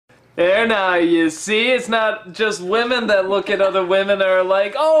There now, you see, it's not just women that look at other women and are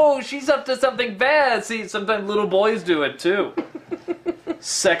like, oh, she's up to something bad. See, sometimes little boys do it too.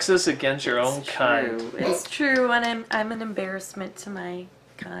 Sexist against your own kind. It's true, and I'm an embarrassment to my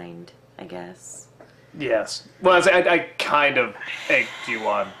kind, I guess. Yes. Well, I kind of egged you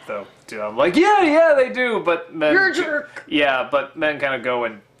on, though, too. I'm like, yeah, they do, but men... You're a jerk! Yeah, but men kind of go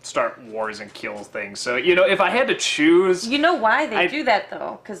and start wars and kill things. So, you know, if I had to choose... You know why they do that,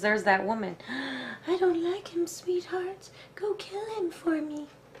 though? Because there's that woman. I don't like him, sweetheart. Go kill him for me.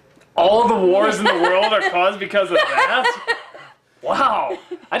 All the wars in the world are caused because of that? Wow.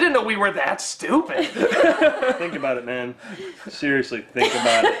 I didn't know we were that stupid. Think about it, man. Seriously, think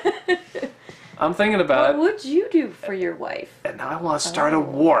about it. I'm thinking about What would you do for your wife? it. And now I want to start a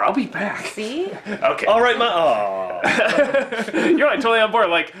war. I'll be back. See? Okay. All right, Aw. You're like totally on board.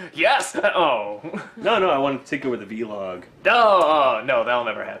 Like, yes. Oh. No, I want to take over the vlog. Oh, no, that'll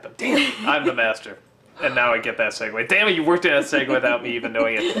never happen. Damn, I'm the master. And now I get that segue. Damn it, you worked in that segue without me even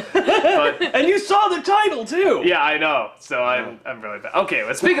knowing it. But, And you saw the title, too! yeah, I know. So I'm really bad. Okay,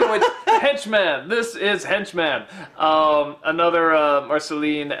 well, speaking of which, Henchman. This is Henchman. Another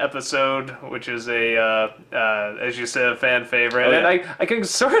Marceline episode, which is a, as you said, a fan favorite. Oh, yeah. And I can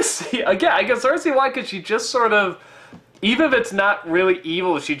sort of see, again, I can sort of see why, because she just sort of, even if it's not really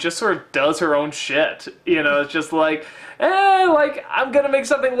evil, she just sort of does her own shit. You know, it's just like, like, I'm gonna make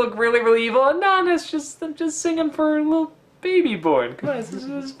something look really, really evil, and no, I'm just singing for a little baby born. Come on, this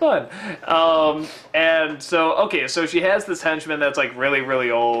is fun. And so, okay, so she has this henchman that's, like, really,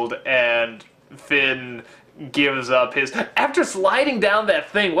 really old, and Finn gives up his... After sliding down that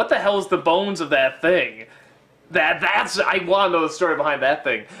thing, what the hell is the bones of that thing? That's... I want to know the story behind that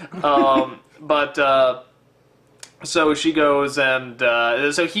thing. So she goes and,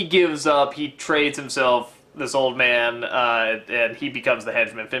 so he gives up, he trades himself, this old man, and he becomes the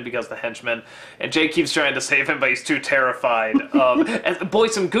henchman. Finn becomes the henchman, and Jake keeps trying to save him, but he's too terrified. And boy,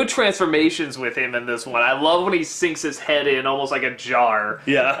 some good transformations with him in this one. I love when he sinks his head in almost like a jar.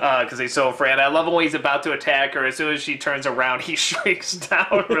 Yeah. Because he's so afraid. I love it when he's about to attack her. As soon as she turns around, he shrinks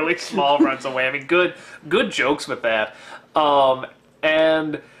down really small, runs away. I mean, good jokes with that.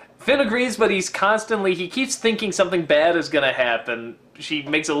 And Finn agrees, but he keeps thinking something bad is going to happen. She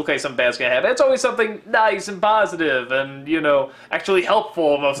makes it look like something bad's going to happen. It's always something nice and positive and, you know, actually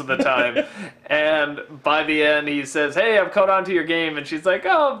helpful most of the time. And by the end, he says, hey, I've caught on to your game. And she's like,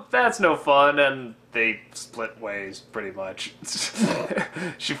 oh, that's no fun. And they split ways, pretty much.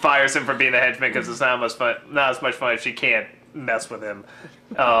 She fires him for being a henchman because it's not as much fun if she can't mess with him.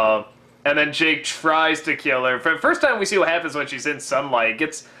 And then Jake tries to kill her. For the first time we see what happens when she's in sunlight.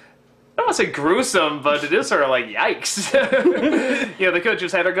 I don't want to say gruesome, but it is sort of like, yikes. You know, they could have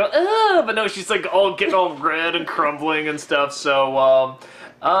just had her go, ugh, but no, she's like getting all red and crumbling and stuff, so,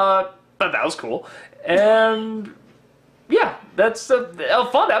 but that was cool. And, yeah, that's a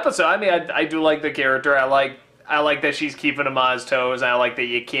fun episode. I mean, I do like the character. I like that she's keeping him on his toes, and I like that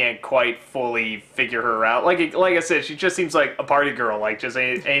you can't quite fully figure her out. Like I said, she just seems like a party girl. Like, just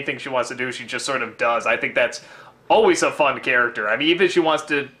anything she wants to do, she just sort of does. I think that's always a fun character. I mean, even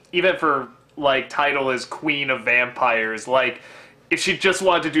if her, like, title is Queen of Vampires, like, if she just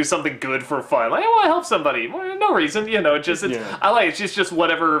wanted to do something good for fun, like, I want to help somebody, well, no reason, you know, I like it. She's just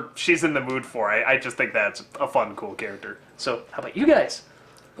whatever she's in the mood for. I just think that's a fun, cool character. So, how about you guys?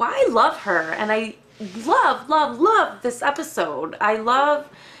 Well, I love her, and I love this episode.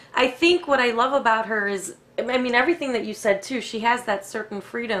 I think what I love about her is, I mean, everything that you said too, she has that certain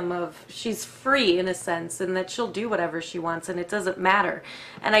freedom of, she's free in a sense, and that she'll do whatever she wants and it doesn't matter.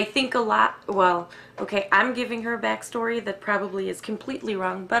 And I think okay, I'm giving her a backstory that probably is completely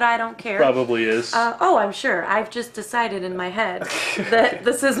wrong, but I don't care. Probably is. I'm sure. I've just decided in my head that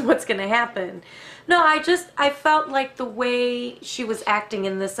this is what's going to happen. No, I felt like the way she was acting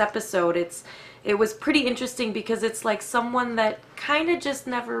in this episode, it was pretty interesting because it's like someone that kind of just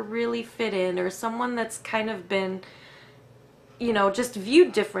never really fit in, or someone that's kind of been, you know, just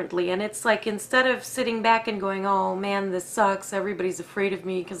viewed differently. And it's like, instead of sitting back and going, oh man, this sucks, everybody's afraid of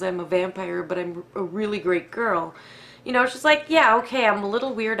me because I'm a vampire, but I'm a really great girl. You know, she's like, yeah, okay, I'm a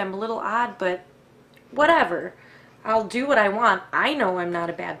little weird, I'm a little odd, but whatever. I'll do what I want. I know I'm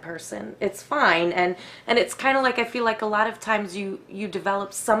not a bad person. It's fine. And it's kind of like, I feel like a lot of times you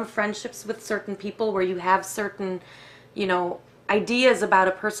develop some friendships with certain people where you have certain, you know, ideas about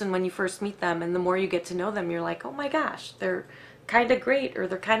a person when you first meet them. And the more you get to know them, you're like, oh my gosh, they're kind of great, or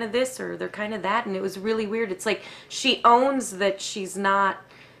they're kind of this, or they're kind of that. And it was really weird. It's like she owns that she's not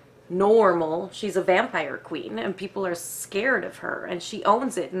normal. She's a vampire queen and people are scared of her, and she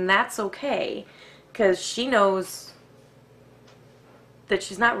owns it, and that's okay because she knows that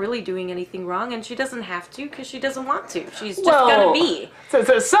she's not really doing anything wrong, and she doesn't have to because she doesn't want to. She's just Well, gonna be.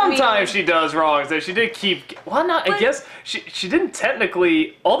 So sometimes she does wrong. So she did keep. Well, not. I guess she didn't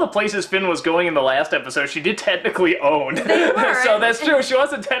technically. All the places Finn was going in the last episode, she did technically own. They were. So that's true. She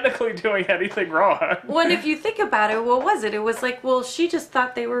wasn't technically doing anything wrong. Well, if you think about it, what was it? It was like, well, she just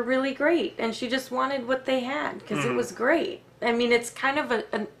thought they were really great, and she just wanted what they had because it was great. I mean, it's kind of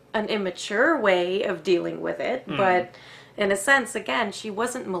an immature way of dealing with it, but in a sense, again, she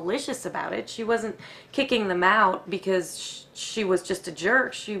wasn't malicious about it. She wasn't kicking them out because she was just a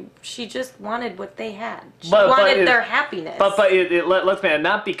jerk. She just wanted what they had. She wanted their happiness. But let's be honest,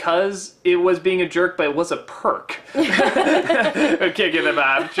 not because it was being a jerk, but it was a perk. Kicking them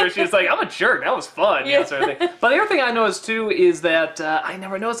out. I'm sure she was like, I'm a jerk. That was fun. You know, sort of thing. But the other thing I noticed too is that I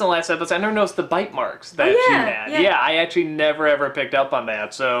never noticed in the last episode. I never noticed the bite marks that she had. Yeah, I actually never ever picked up on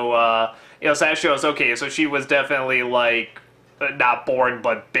that. So. So that shows, okay, so she was definitely, like, not born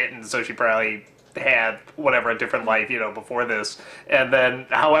but bitten, so she probably had, whatever, a different life, before this. And then,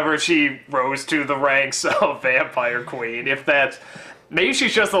 however, she rose to the ranks of Vampire Queen, if that's... Maybe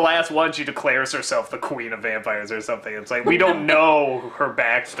she's just the last one, she declares herself the Queen of Vampires or something. It's like, we don't know her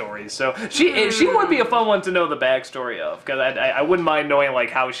backstory, so... She would be a fun one to know the backstory of, because I wouldn't mind knowing,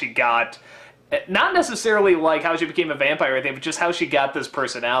 like, how she got... Not necessarily like how she became a vampire or anything, but just how she got this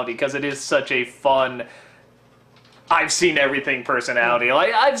personality, because it is such a fun, I've seen everything personality.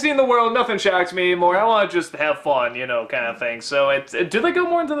 Like, I've seen the world, nothing shocks me anymore, I want to just have fun, kind of thing. So, do they go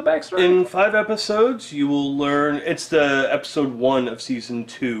more into the backstory? In 5 episodes, you will learn, it's the episode 1 of season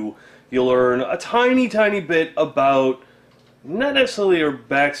 2, you'll learn a tiny, tiny bit about, not necessarily her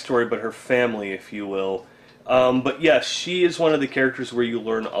backstory, but her family, if you will. But yes, she is one of the characters where you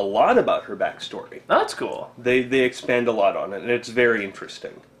learn a lot about her backstory. That's cool. They expand a lot on it, and it's very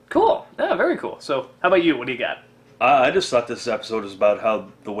interesting. Cool. Yeah, very cool. So, how about you? What do you got? I just thought this episode was about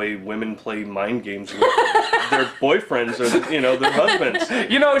how the way women play mind games with their boyfriends or, their husbands.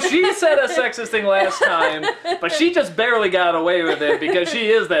 She said a sexist thing last time, but she just barely got away with it because she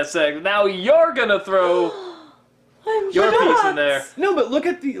is that sexist. Now you're gonna throw... your piece in there. No, but look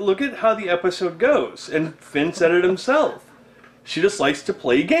at how the episode goes. And Finn said it himself. She just likes to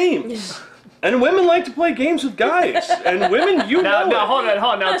play games. And women like to play games with guys. And women, Now, hold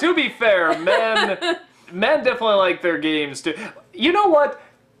on. Now, to be fair, men definitely like their games too. You know what?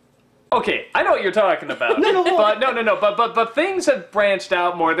 Okay, I know what you're talking about. But things have branched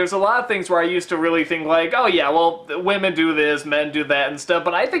out more. There's a lot of things where I used to really think like, oh yeah, well, women do this, men do that and stuff.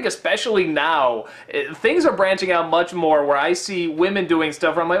 But I think especially now, things are branching out much more where I see women doing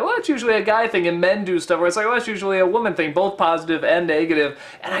stuff where I'm like, well, it's usually a guy thing, and men do stuff where it's like, well, it's usually a woman thing, both positive and negative.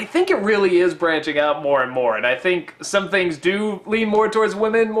 And I think it really is branching out more and more. And I think some things do lean more towards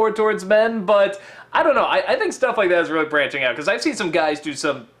women, more towards men, but I don't know. I think stuff like that is really branching out because I've seen some guys do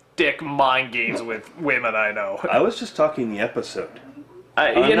some dick mind games with women I know. I was just talking the episode.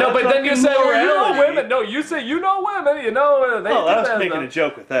 But then you say, well, women. No, you say, women. They I was making a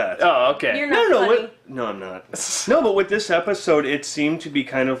joke with that. Oh, okay. You're not funny. No, I'm not. No, but with this episode, it seemed to be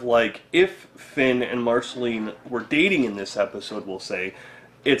kind of like if Finn and Marceline were dating in this episode, we'll say,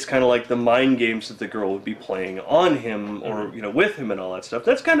 it's kind of like the mind games that the girl would be playing on him or, with him and all that stuff.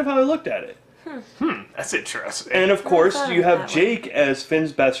 That's kind of how I looked at it. That's interesting. And of course, you have Jake as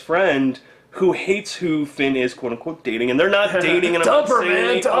Finn's best friend, who hates who Finn is, quote unquote, dating, and they're not dating, and I'm not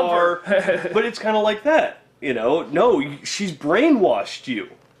saying they are, but it's kind of like that, No, she's brainwashed you.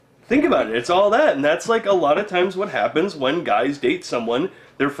 Think about it. It's all that, and that's like a lot of times what happens when guys date someone.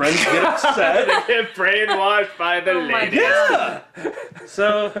 Their friends get upset. They get brainwashed by the ladies. Yeah.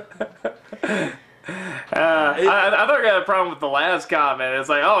 So. I thought I got a problem with the last comment. It's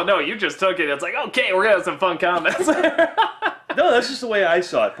like, oh no, you just took it. It's like, okay, we're gonna have some fun comments. No, that's just the way I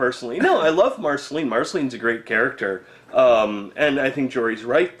saw it personally. No, I love Marceline. Marceline's a great character. And I think Jory's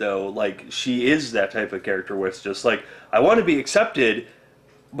right, though. Like, she is that type of character where it's just like, I want to be accepted,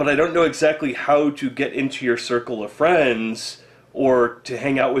 but I don't know exactly how to get into your circle of friends or to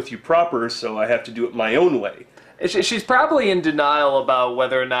hang out with you proper, so I have to do it my own way. She's probably in denial about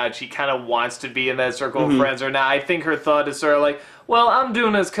whether or not she kind of wants to be in that circle of friends or not. I think her thought is sort of like, well, I'm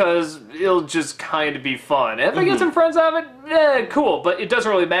doing this because it'll just kind of be fun. And if I get some friends out of it, cool. But it doesn't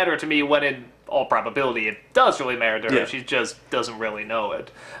really matter to me when, in all probability, it does really matter to her. Yeah. She just doesn't really know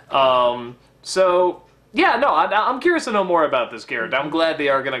it. So, yeah, no, I'm curious to know more about this character. I'm glad they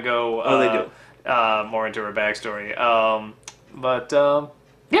are going to go they do. More into her backstory.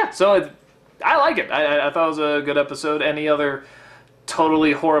 Yeah, so I like it. I thought it was a good episode. Any other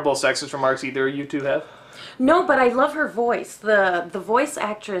totally horrible sexist remarks either of you two have? No, but I love her voice. The voice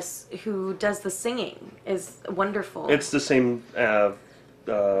actress who does the singing is wonderful. It's the same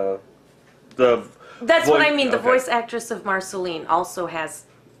the That's what I mean. The okay. voice actress of Marceline also has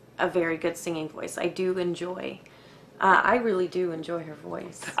a very good singing voice. I do enjoy. I really do enjoy her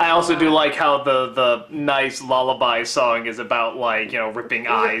voice. I also do like how the nice lullaby song is about, like, ripping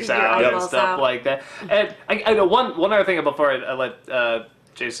eyes your out and eyeballs stuff out. like that. And I know one other thing before I let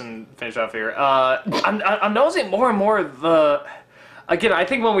Jason finish off here. I'm noticing more and more again, I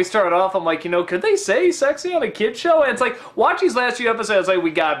think when we started off, I'm like, could they say sexy on a kid show? And it's like, watch these last few episodes, like, we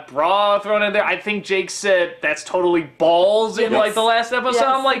got bra thrown in there. I think Jake said that's totally balls in, like, the last episode. Yes.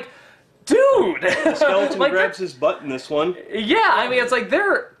 I'm like, dude! The skeleton Like, grabs his butt in this one. yeah, I mean, it's like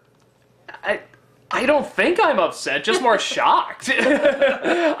I don't think I'm upset, just more shocked.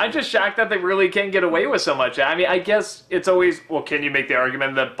 I'm just shocked that they really can get away with so much. I mean, I guess it's always, well, can you make the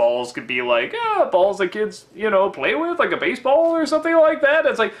argument that balls could be like, balls that kids, play with, like a baseball or something like that?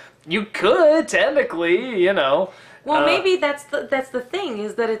 It's like, you could, technically, Well, maybe that's the thing,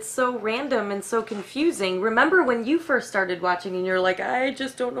 is that it's so random and so confusing. Remember when you first started watching and you're like, I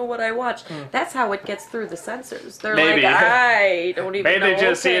just don't know what I watched? That's how it gets through the censors. They're Maybe. like, I don't even know. Maybe they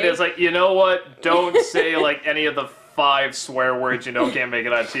just see it okay. as like, you know what, don't say like any of the 5 swear words can't make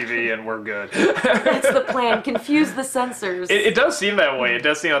it on TV and we're good. That's the plan. Confuse the censors. It does seem that way. It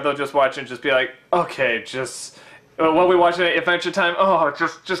does seem like they'll just watch and just be like, okay, just... While we watch Adventure Time,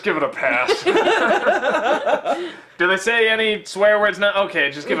 just give it a pass. Do they say any swear words now? Okay,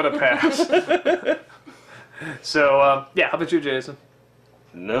 just give it a pass. So, yeah, how about you, Jason?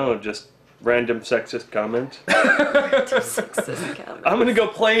 No, just random sexist comment. Sexist comment. I'm gonna go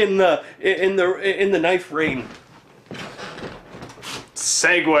play in the knife rain.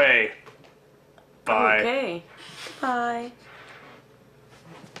 Segway. Bye. Okay. Bye.